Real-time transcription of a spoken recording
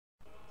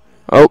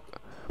Oh,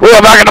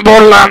 we're back in the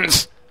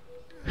Borderlands!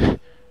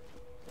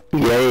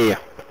 Yeah.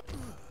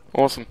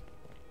 Awesome.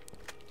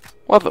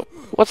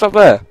 What's up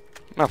there?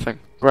 Nothing.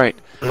 Great.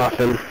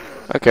 Nothing.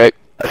 Okay.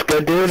 Let's go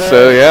do that.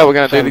 So yeah, we're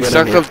gonna do the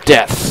Circle of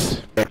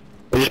Death. Yeah.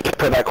 We just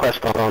put that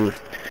quest on,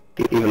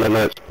 even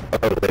though it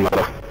doesn't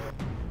matter.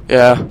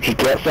 Yeah. He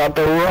gets out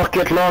the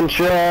rocket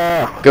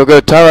launcher! Go,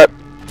 turret!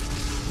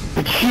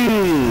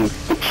 Achoo!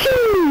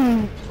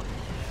 Achoo!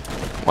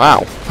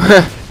 Wow.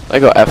 They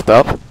got effed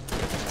up.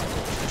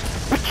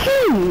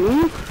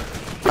 Achoo!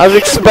 I was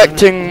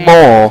expecting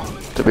more,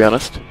 to be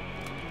honest.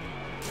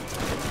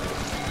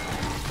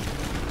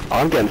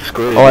 I'm getting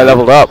screwed. Oh, I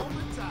leveled up.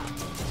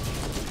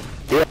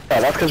 Yeah,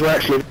 that's because we're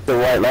actually the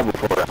right level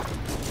for it.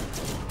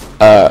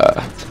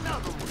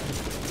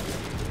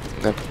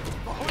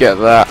 Get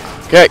that.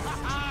 Okay.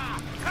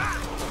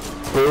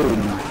 Boom.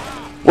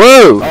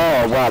 Whoa!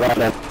 Oh wow, that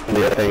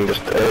ended thing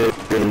just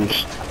opened.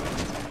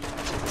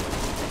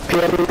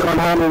 People can't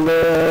handle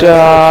this.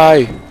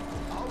 Die!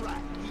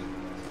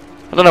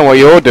 I don't know what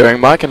you're doing,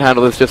 but I can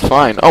handle this just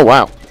fine. Oh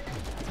wow.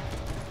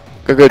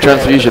 Go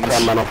transfusions.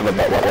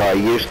 I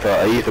used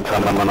to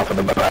turn my man off of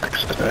the back.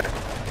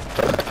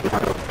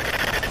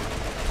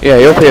 Yeah,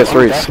 your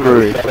PS3 is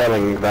screwed.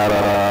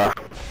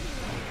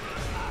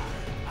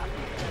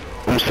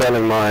 I'm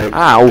selling my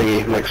Ow.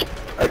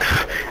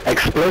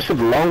 explosive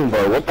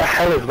longbow. What the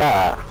hell is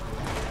that?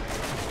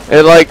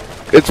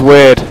 It's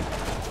weird.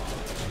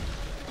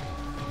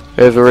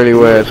 It's really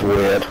weird. It's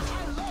weird.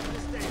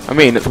 I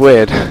mean, it's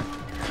weird.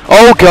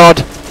 Oh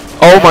god!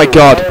 Oh my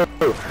god!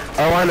 Oh,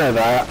 I know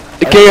that.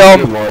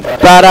 Guillaume!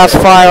 Badass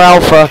Fire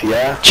Alpha!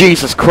 Yeah.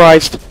 Jesus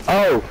Christ!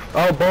 Oh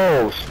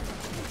balls!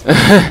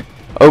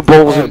 Oh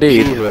balls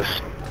indeed. Jesus.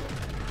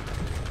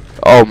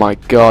 Oh my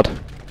god.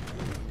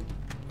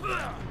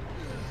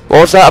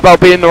 What was that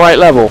about being the right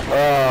level?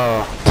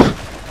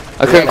 Oh.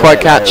 I couldn't quite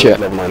catch it.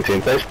 Level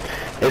 19.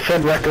 It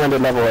said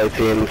recommended level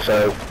 18,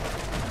 so...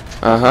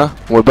 Uh-huh.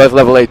 We're both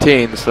level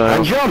 18, so...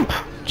 And jump!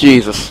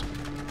 Jesus.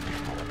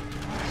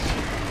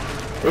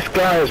 This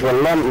guy is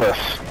relentless.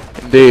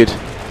 Indeed.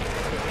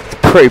 It's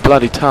pretty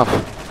bloody tough.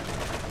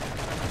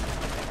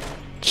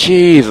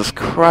 Jesus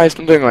Christ,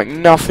 I'm doing like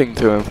nothing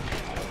to him.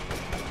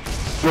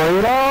 Bring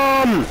it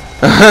on!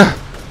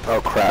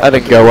 Oh crap. That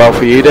didn't go well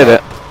for you, did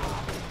it?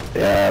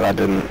 Yeah, that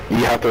didn't.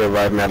 You have to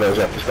revive me, otherwise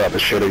I have to start the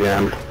shit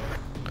again.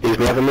 Use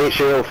me as a meat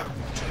shield.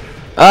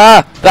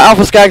 Ah! The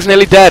Alpha Skag's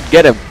nearly dead.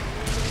 Get him.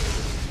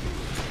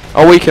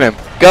 I'll weaken him.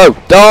 Go!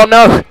 Oh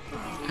no!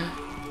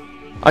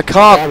 I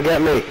can't. Can't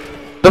get me.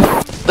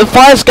 The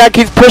Fire Skag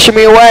keeps pushing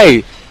me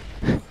away!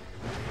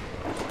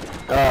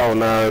 Oh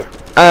no.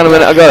 Hang on a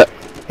minute, I got it.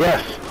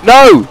 Yes.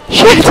 No!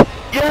 Shit!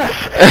 Yes!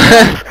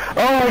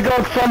 Oh my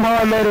god, somehow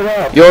I made it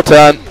up. Your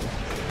turn.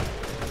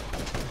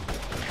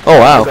 Oh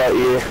wow. I got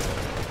you.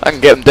 I can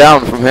get him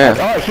down from here.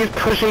 Oh, he's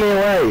pushing me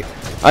away.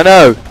 I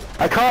know.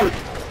 I can't.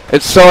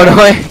 It's so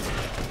annoying.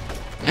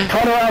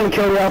 Turn around and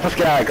kill the Alpha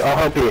Skag. I'll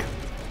help you.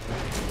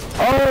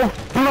 Oh!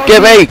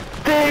 Get me!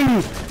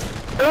 Thing!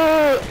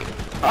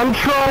 I'm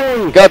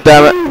trying! God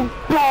damn it. You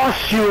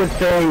boss, you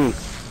thing!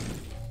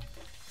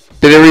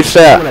 Did it I'm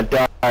reset? gonna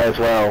die as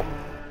well.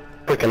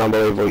 Freaking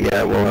unbelievable,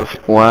 yeah, it was.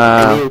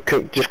 Wow.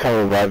 Can you just come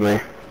and revive me?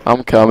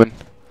 I'm coming.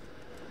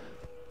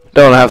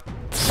 Don't have to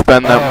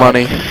spend that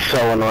money.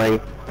 So annoying.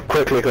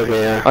 Quickly,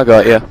 yeah. I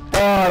got you. Oh,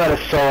 that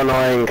is so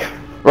annoying.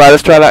 Right,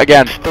 let's try that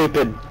again.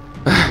 Stupid,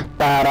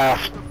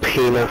 badass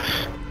penis.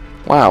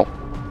 Wow.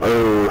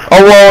 Ooh.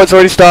 Oh whoa, it's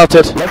already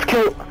started. Let's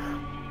kill...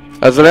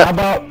 Hasn't it? How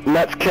about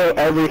let's kill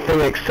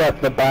everything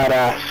except the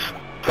badass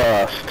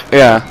first?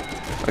 Yeah.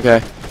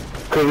 Okay.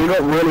 Because we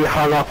got really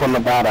hung up on the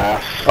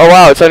badass. Oh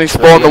wow, it's only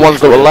spawned the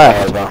ones that were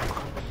left.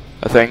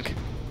 I think.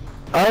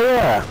 Oh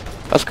yeah.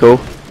 That's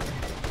cool.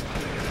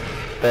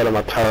 They're on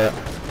my turret.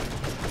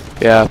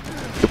 Yeah.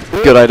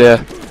 Good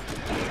idea.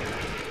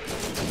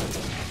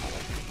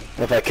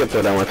 If I could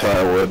throw down my turret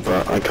I would,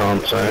 but I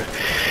can't, so...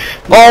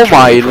 Oh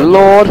my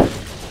lord!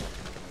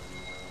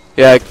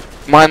 Yeah,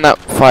 mind that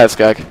Fire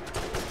Skag.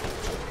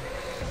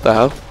 The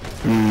hell?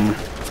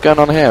 What's going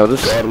on here?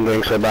 This God, I'm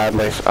doing so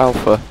badly. is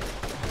Alpha.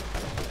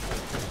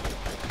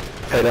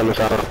 Hey, down this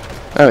arrow.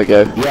 There we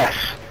go. Yes!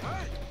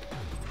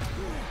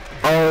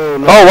 Oh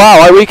no! Oh wow,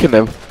 I weakened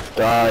him.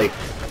 Die.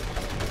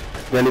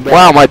 Really bad.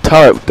 Wow, my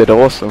turret did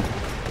awesome.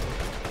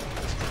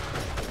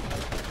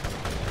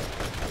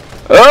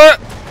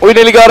 We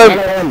nearly got him!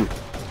 Melee him!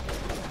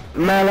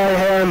 Melee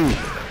him!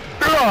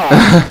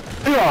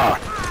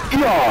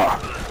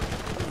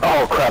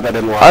 Oh crap, that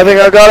didn't work. I think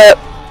I got it!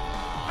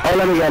 Oh,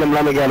 let me get him,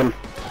 let me get him.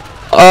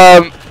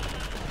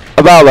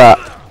 About that.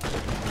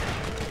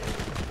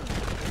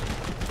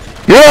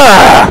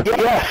 Yeah!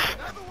 Yes!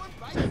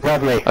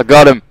 Love me. I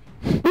got him.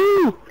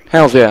 Woo!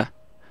 Hells yeah.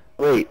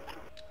 Wait,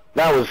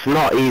 that was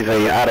not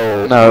easy at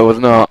all. No, it was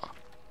not.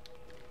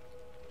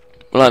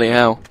 Bloody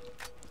hell.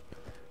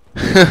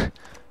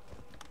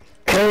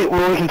 Okay,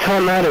 well we can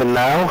turn that in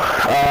now.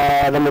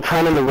 Then we'll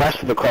turn in the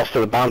rest of the quest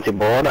to the bounty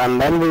board, and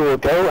then we will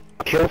go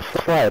kill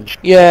Sledge.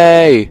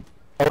 Yay!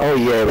 Oh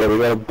yeah, we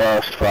got a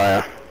burst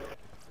fire.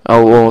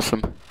 Oh,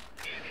 awesome.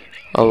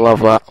 I love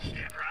that.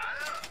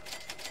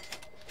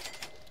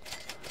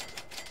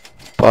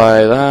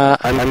 Buy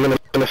that. I'm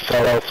gonna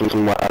sell out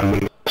some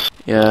weapons.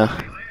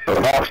 Yeah.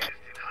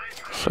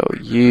 So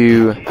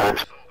you.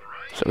 That.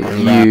 So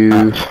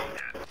you.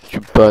 You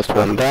burst And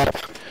one. that.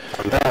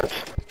 And that.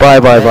 Bye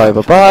bye bye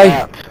bye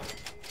bye.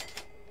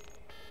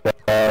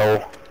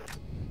 Well,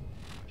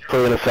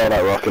 probably gonna sell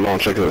that rocket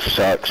launcher because it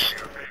sucks.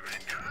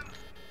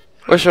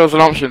 Wish there was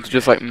an option to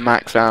just like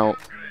max out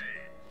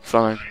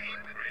something.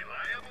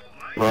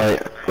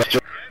 Right, let's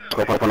just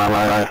go up on our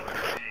line.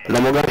 And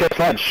then we're gonna get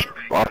Sledge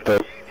after,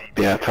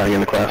 yeah, turning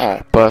in the quest.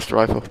 Oh, burst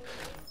rifle.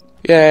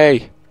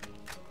 Yay!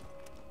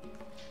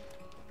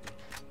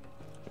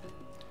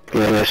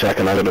 Give me a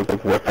second, I'm gonna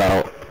whip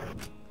out.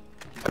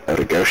 There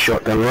we go,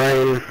 shotgun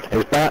rain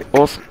is back.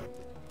 Awesome.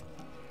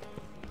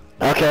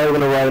 Okay, we're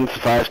gonna ride into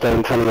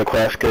Firestone, turn in the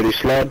quest, go to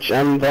Sledge,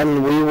 and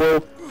then we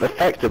will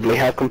effectively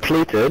have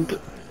completed,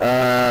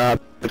 the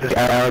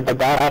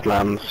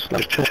Badlands.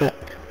 Let's check.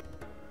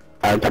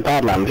 The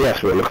Badlands,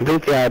 yes, we'll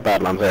complete the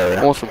Badlands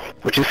area. Awesome.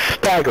 Which is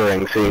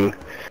staggering, seeing,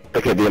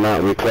 look at the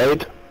amount we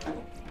played.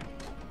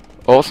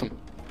 Awesome.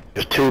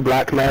 Just 2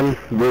 black men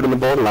ruling the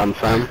Borderlands,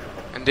 Sam.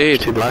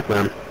 Indeed. 2 black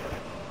men.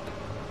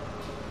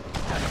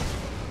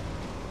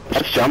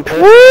 Let's jump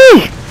here.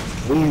 Woo!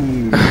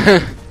 Ooh.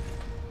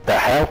 The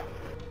hell?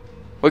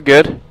 We're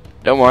good.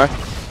 Don't worry.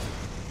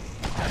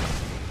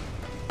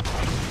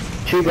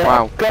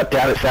 Wow. God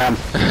damn it, Sam.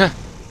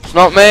 It's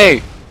not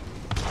me.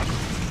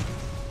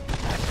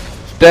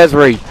 It's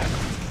Desiree.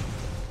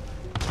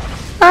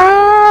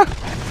 Ah!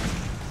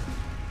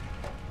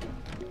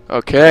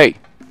 Okay.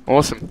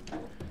 Awesome.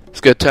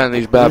 Let's go turn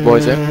these bad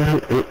boys in.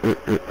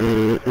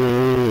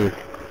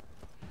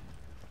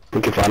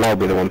 We can find I'll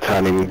be the one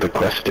turning the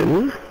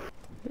question.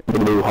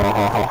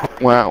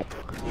 Wow.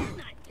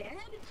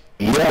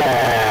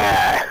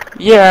 Yeah!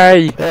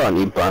 Yay! There aren't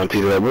any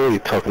bounties there, what are you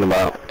talking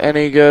about?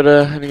 Any good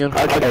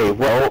Okay,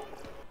 well,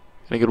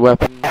 any good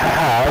weapons? I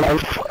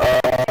have,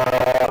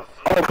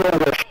 I've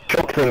got a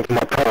shock thing for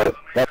my pilot.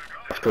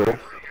 That's cool.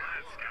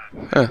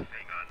 Huh.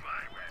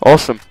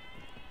 Awesome.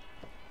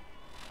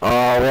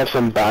 Oh, we have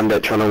some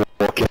bandit trying to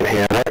walk in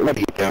here. What are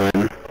you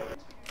doing?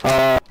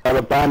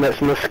 The bandits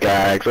and the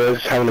skags, they're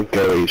just having a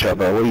go at each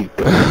other. What are you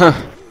doing?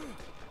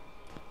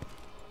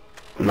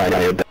 No,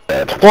 you're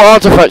dead. What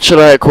artifact should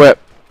I equip?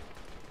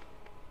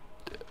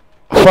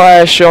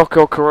 Fire, shock,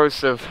 or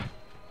corrosive?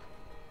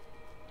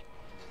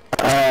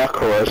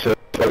 Corrosive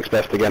works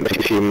best against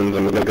humans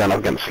and we're going up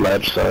against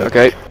Sledge, so...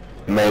 Okay.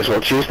 May as well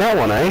choose that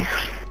one, eh?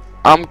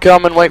 I'm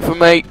coming, wait for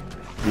me.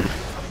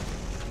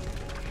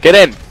 Get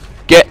in!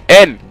 Get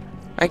in!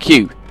 Thank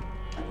you.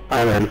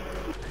 I'm in.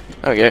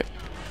 Okay.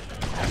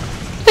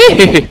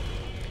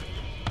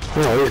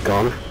 Oh, he's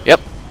gone.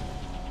 Yep.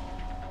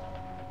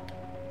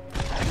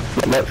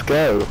 Let's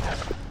go.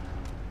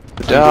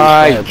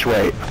 Die! Sledge,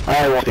 wait,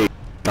 I want to see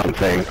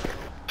something.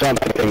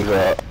 Something things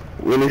up.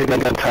 We need to go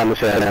and turn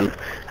this in and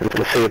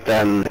to see if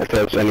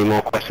there's any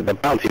more quests at the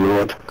Bounty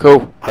Lord.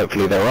 Cool.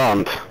 Hopefully there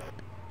aren't.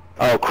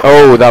 Oh, crap.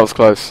 Oh, that was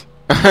close.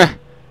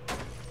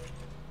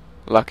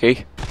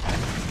 Lucky.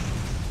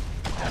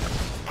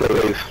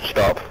 Please,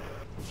 stop.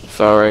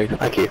 Sorry.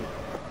 Thank you.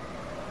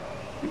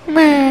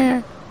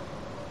 Meh.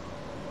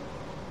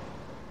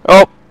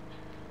 Oh!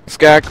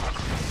 Skag.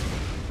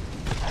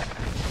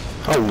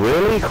 Oh,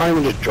 really? You can't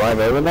even just drive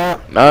over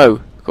that? No,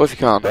 of course you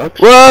can't. Oops.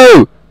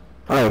 Whoa!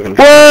 I don't even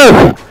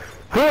Whoa!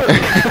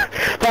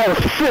 That was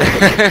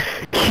sick!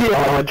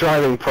 Yeah, I'm a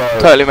driving pro.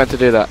 Totally meant to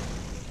do that.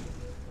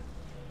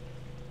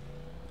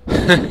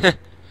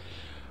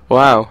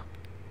 Wow.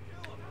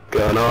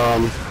 Going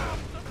on.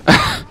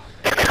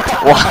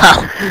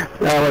 Wow.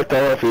 That worked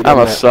out for you, That didn't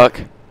must it?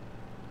 suck.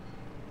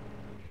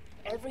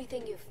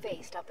 Everything you've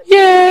faced up until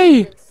Yay! now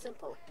has been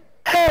simple.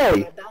 Hey!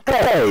 You're about to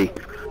Hey! face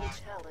a real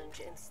challenge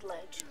in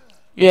Sledge.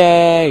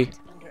 Yay!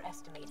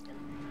 Underestimate him.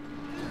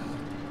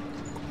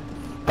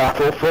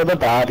 Battle for the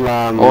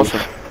Badlands.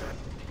 Awesome.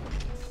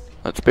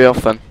 Let's be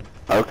off then.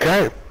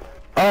 Okay.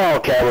 Oh,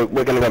 okay,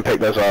 we're gonna go and pick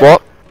those up.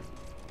 What?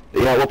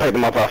 Yeah, we'll pick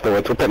them up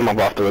afterwards.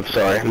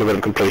 Sorry, I'm a bit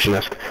of a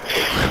completionist.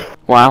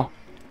 Wow.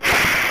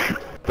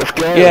 Let's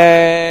go.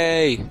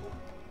 Yay!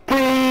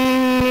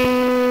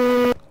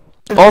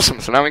 Awesome,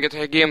 so now we get to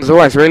hear games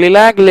always really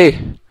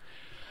lagly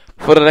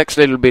for the next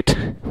little bit.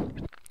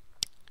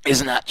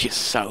 Isn't that just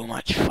so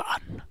much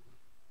fun?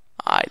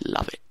 I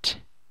love it.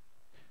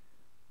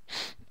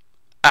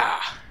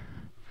 Ah.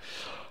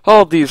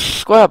 Hold the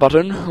square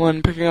button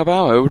when picking up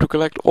ammo to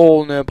collect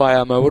all nearby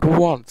ammo at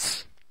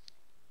once.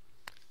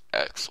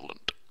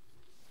 Excellent.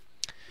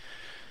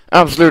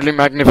 Absolutely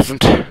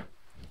magnificent.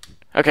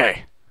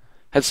 Okay.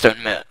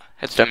 Headstone mill.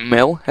 Headstone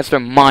mill?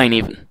 Headstone mine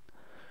even.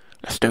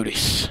 Let's do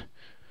this.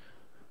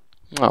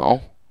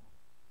 Oh.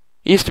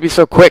 It used to be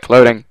so quick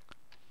loading.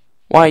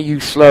 Why are you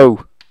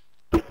slow?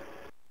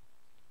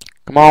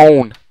 Come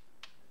on.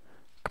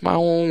 Come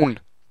on.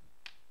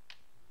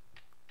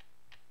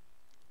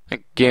 I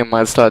think game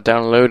might start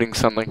downloading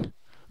something.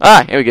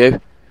 Ah, here we go.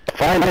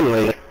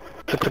 Finally.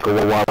 Took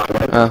a while.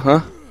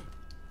 Uh-huh.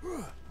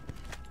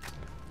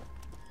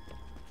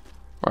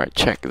 Right,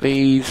 check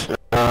these.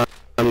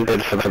 I'm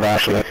good for that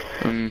actually.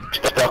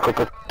 Stock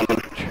up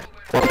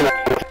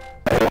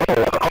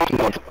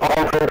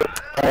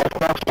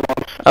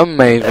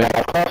Amazing.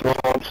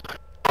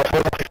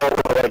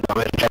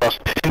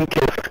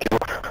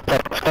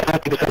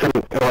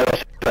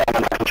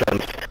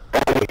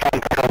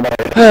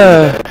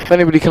 If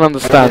anybody can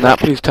understand that,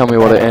 please tell me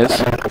what it is.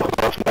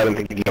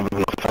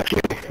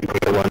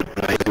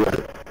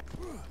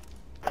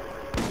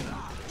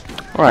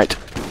 Right.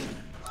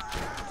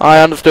 I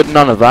understood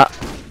none of that.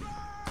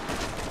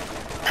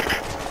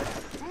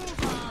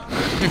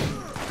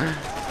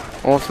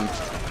 Awesome.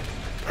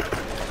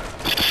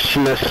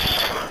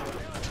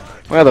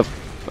 Where the...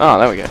 Oh,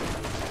 there we go.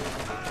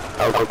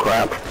 Oh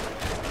crap.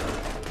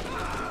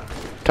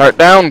 Turret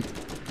down!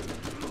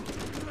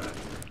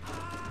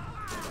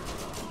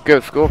 Go,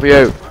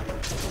 Scorpio!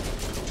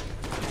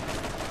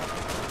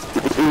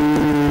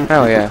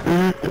 Hell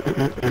yeah.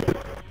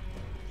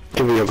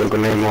 Give me a good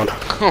grenade mod.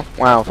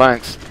 Wow,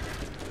 thanks.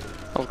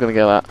 I was gonna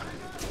get that.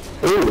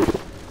 Ooh.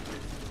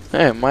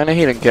 Hey, minor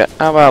healing kit.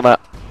 How about that?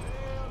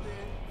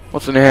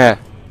 What's in here?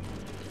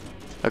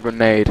 A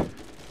grenade.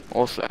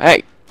 Also,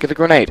 hey, get a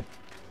grenade.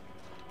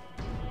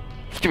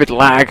 Stupid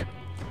lag.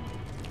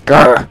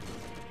 Grr.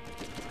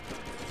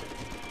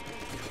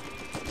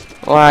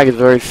 Lag is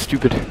very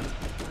stupid. Are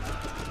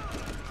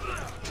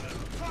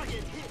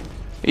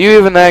you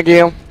even there,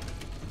 Gil?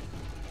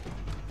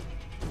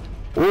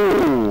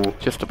 Ooh.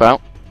 Just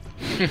about.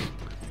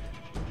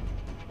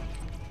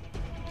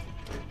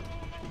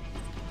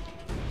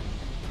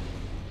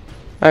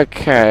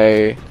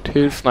 Okay,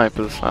 2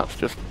 snipers. That's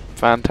just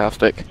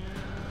fantastic.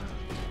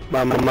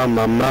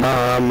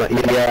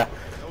 Yeah.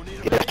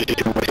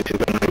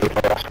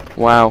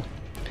 Wow,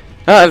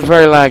 that is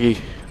very laggy.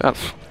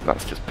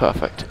 That's just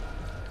perfect.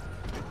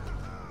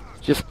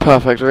 Just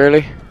perfect,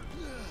 really.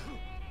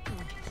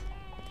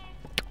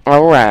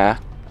 Oh, rare.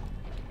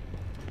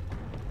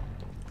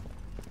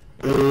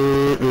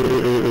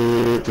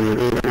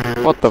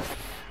 What the f...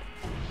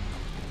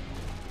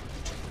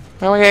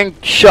 How am I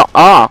getting shot?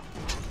 Ah!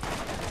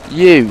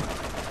 You!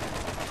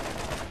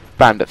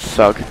 Bandit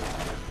sug.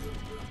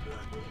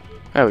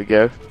 There we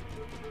go.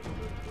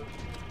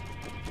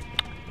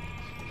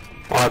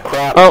 Oh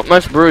crap. Oh,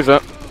 nice bruiser.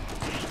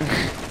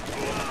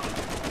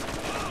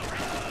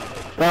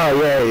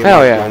 Oh yeah,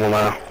 hell yeah.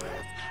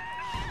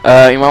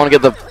 You might want to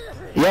get the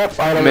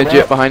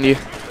midget behind you.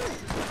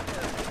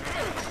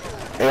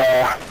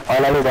 Yeah, I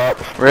leveled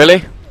up.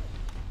 Really?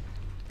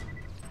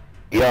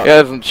 Yeah. Yeah,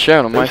 it isn't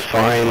shown on my It's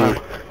screen. fine.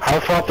 Wow. How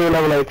far through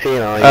level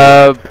 18 are you?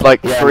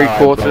 Like Yeah,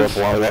 3/4. no, I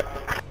blew up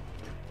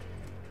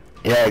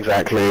yeah,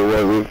 exactly.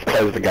 We've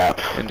closed the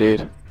gap.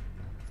 Indeed.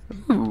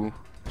 Ooh,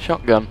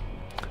 shotgun.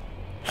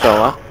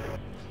 So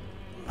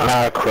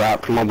Ah,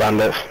 crap. More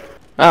bandits.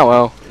 oh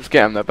well, just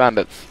get them, they're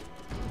bandits.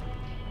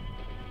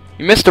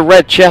 You missed a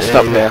red chest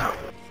up here.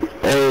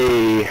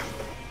 Hey.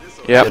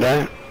 Yep. Did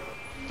I?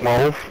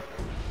 Well,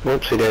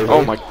 whoopsie daisy.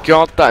 Oh my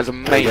god, that is I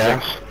amazing.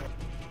 guess.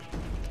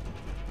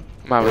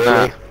 Man, with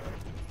Really? that.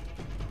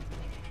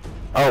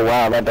 Oh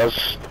wow, that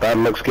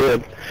looks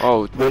good.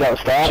 Oh, Without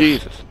stats.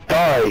 Jesus.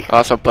 Die. Oh,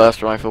 that's a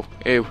burst rifle.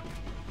 Ew.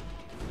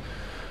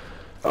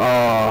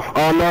 Oh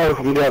no,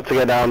 I'm about to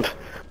get downed.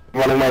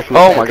 Running away from the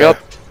Oh my tanker. god.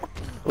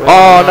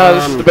 Oh no,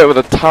 this is the bit with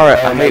the turret.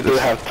 I hate They do this.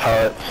 have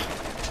turrets.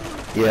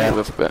 I Yeah. hate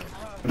this bit.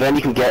 Then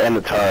you can get in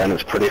the turret and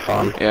it's pretty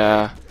fun.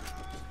 Yeah.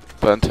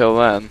 But until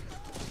then.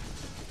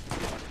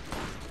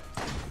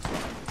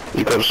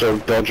 You gotta sort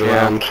of dodge Yeah.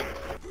 around.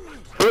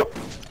 Oh,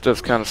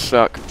 Does kind of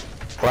suck.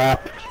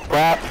 crap.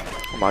 Crap.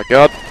 Oh my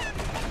god.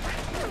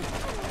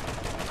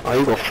 Oh,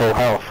 you got full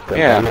health. God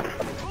Yeah. damn it.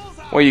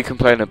 What are you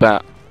complaining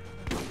about?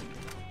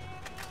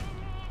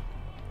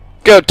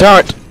 Go,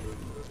 turret!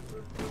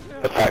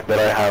 The fact that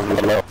I have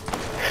level up.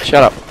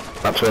 Shut up.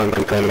 That's what I'm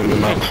complaining the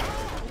most.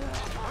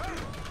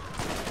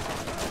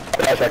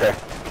 That's okay.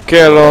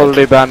 Kill all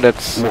the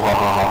bandits.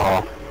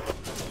 Mwahaha.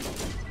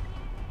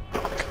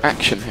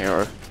 Action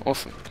hero.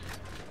 Awesome.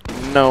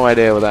 No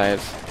idea what that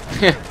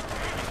is.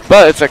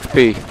 But it's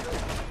XP.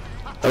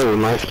 Oh,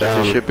 nice It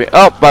down. should be.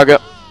 Oh, bugger.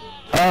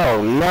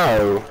 Oh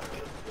no.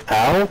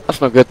 How?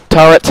 That's not good.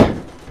 Turret.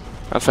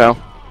 That's how.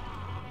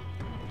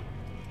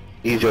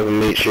 Easier than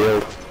meat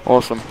shield.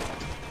 Awesome.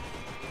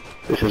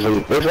 This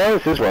isn't.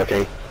 This is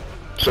working.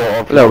 Sort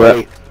of. A little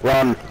bit.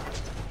 Run.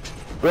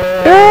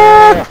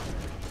 Ah!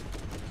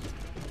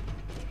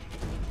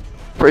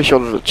 Pretty sure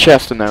there's a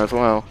chest in there as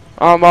well.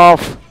 I'm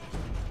off.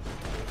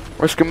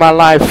 Risking my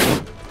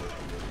life.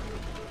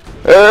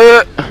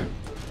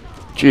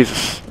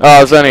 Jesus. Oh,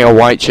 there's only a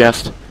white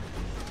chest.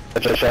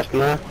 Is there a chest in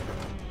there?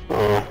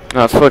 Oh.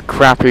 No, it's for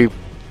crappy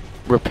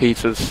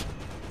repeaters.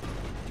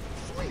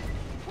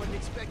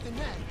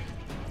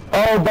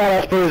 Oh,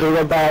 badass bruiser,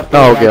 we're bad.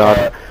 Oh,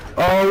 God.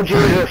 Oh,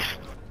 Jesus.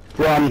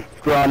 Run,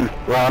 run,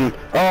 run.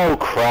 Oh,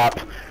 crap.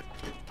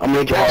 I'm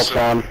gonna get help,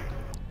 Sam.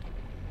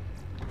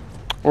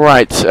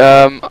 Right,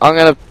 I'm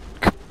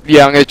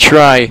gonna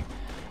try.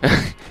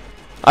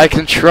 I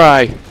can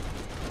try.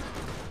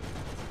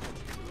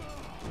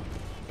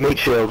 Meat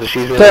shield.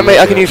 She's really Don't, mate,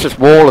 I meat can shield. use this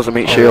wall as a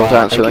meat shield,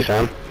 wow, actually.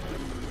 Thank you, Sam.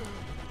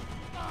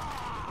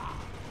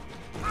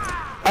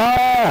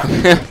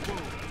 Ah!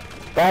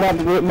 Bad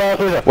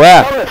up,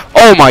 Where?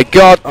 Oh my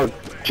god! Oh,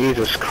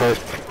 Jesus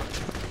Christ.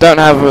 Don't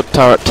have a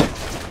turret.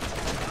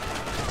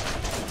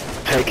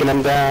 Taking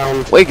him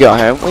down. We got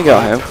him, we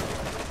got him.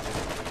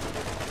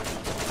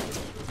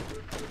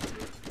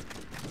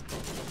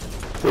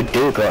 We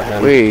do got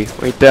him. We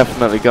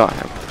definitely got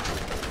him.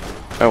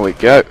 There we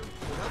go.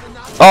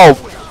 Oh!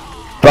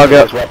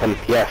 Bugger. His weapon,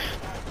 yes.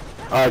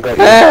 I got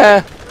you.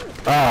 Ah!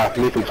 Ah,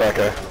 lethal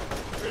psycho.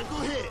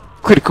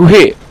 Critical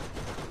hit.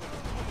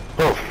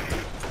 Oh.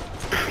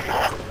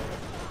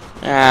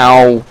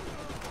 Ow.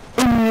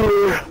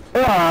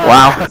 Ah.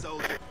 Wow.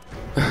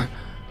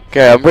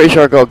 Okay, I'm pretty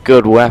sure I got a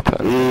good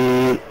weapon.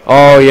 Mm,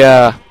 Oh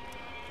yeah.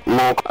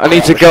 more I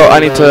need to go, I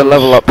need to guns.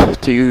 level up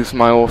to use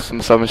my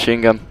awesome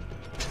submachine gun.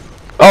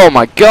 Oh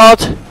my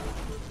god!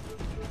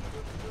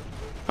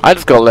 I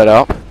just got lit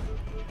up.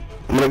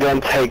 I'm gonna go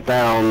and take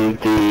down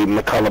the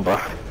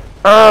McCullough.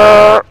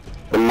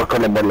 The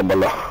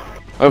McCullough.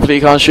 Hopefully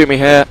he can't shoot me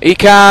here. He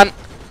can!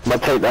 I'm gonna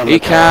take down He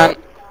the can!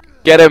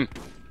 Get him!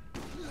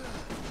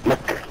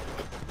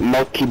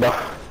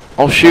 Mokiba.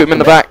 I'll shoot him in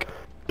the back.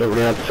 Don't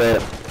really have to say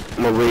it.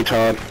 I'm a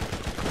retard.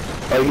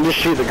 Oh, you can just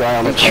shoot the guy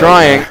on the I'm turret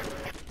trying. there.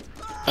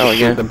 Oh Just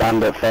shoot yeah. the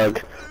bandit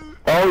thug.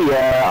 Oh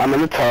yeah, I'm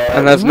in the turret.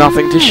 And there's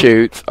nothing to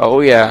shoot.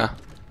 Oh yeah.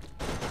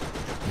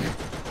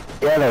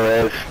 Yeah,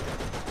 there is.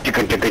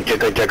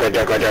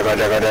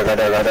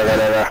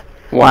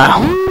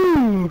 Wow.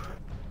 Woo!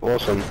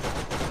 Awesome.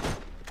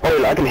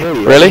 Oh, I can hear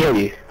you. Really? I can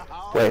hear you.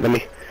 Wait, let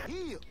me.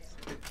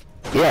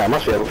 Yeah, I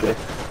must be able to.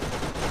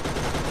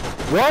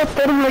 What? That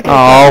doesn't make any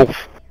Oh. sense.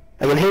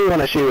 I can hear you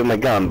when I shoot with my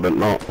gun, but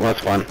not. Well, that's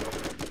fine.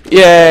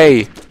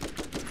 Yay!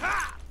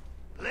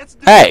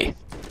 Hey!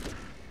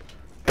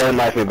 Don't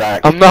knife me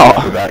back. I'm not.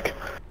 Knife me back.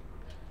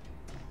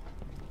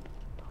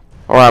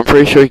 Alright, I'm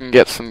pretty sure you can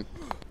get some...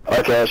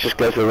 Okay, let's just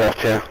go to the left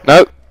here.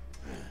 Nope.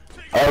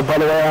 Oh, by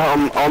the way,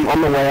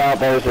 on the way out,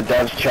 there's a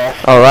dev's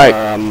chest. Alright.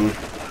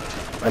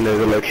 And there's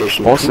a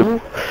location.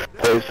 Awesome.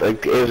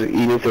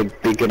 You need to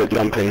be good at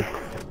jumping.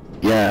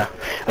 Yeah.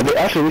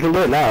 Actually, we can do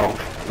it now.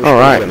 We All can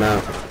right. do it now.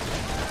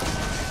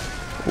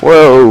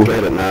 Whoa.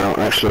 Get it now,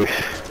 actually.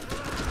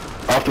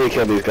 After we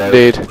kill these guys.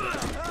 Dude.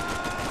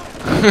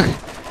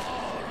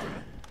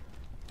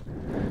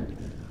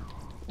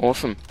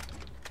 Awesome.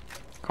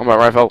 Combat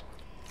rifle.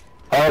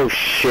 Oh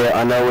shit,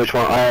 I know which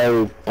one.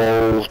 Oh,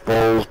 balls.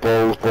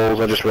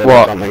 I just realized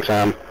What? something,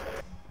 Sam.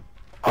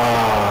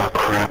 Oh,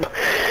 crap.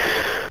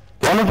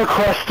 One of the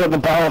quests at the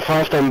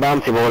Firestone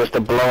Bounty Board is to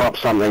blow up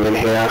something in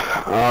here.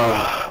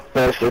 Oh,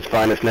 but it's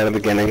fine, it's near the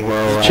beginning.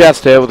 We're alright.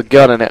 Chest here with a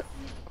gun in it.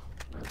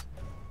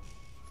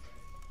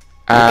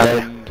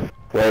 And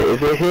Wait,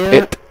 is it here?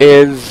 it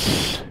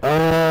is...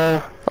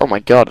 Oh my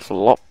god, it's a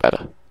lot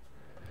better.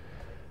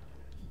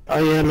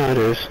 Oh yeah, no it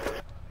is.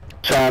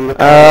 Sam,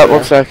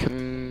 1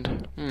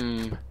 second.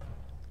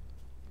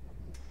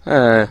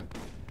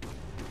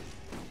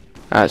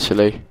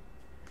 Actually,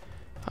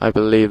 I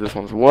believe this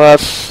one's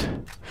worse.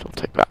 So I'll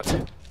take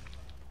that.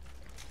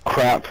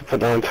 crap, put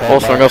that entire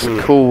Also, I got some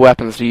box cool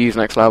weapons to use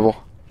next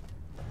level.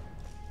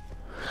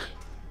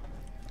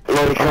 in.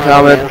 Loading I'm card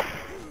coming. there.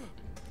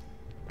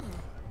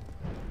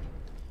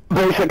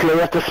 Basically, we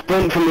have to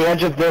sprint from the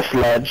edge of this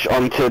ledge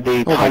onto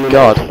the Oh my tiny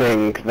God. little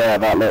thing there,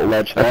 that little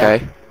ledge there.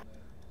 Okay.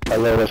 That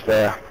little ledge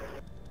there.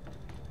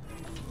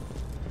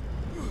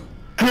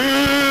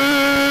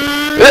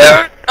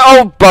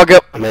 Oh, bugger!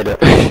 I made it.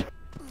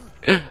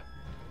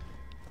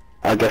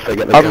 I guess I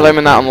get the I'm gun.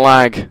 blaming that on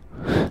lag.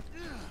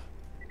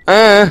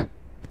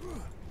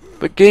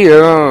 But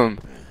Guillaume.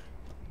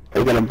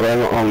 You're gonna blame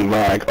it on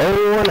lag.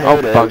 Oh, and here Oh,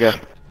 it is. bugger.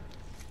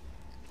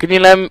 Can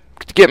you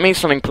get me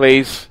something,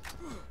 please?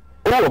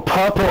 Oh,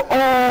 purple.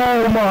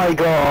 Oh my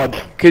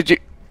god. Could you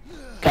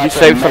That's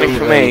save something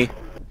for me? amazing.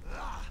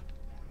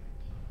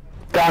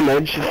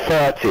 Damage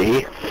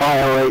 30,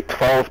 fire rate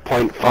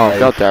 12.5. Oh,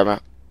 god damn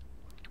it.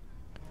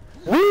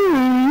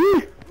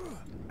 Woo!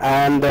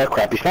 And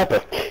crappy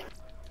sniper.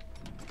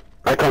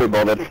 I can't be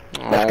bothered.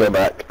 Let's go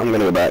back. I'm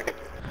gonna go back.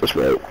 Let's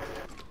roll.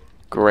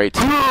 Great.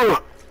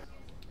 Oh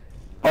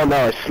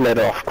no, I slid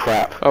off.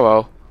 Crap. Oh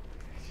well.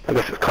 I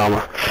guess it's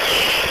karma.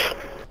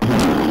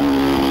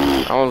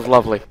 That was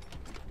lovely.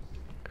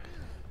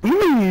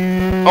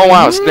 Oh Oh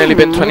wow, it's nearly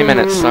been 20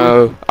 minutes,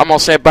 so I'm gonna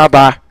say bye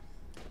bye.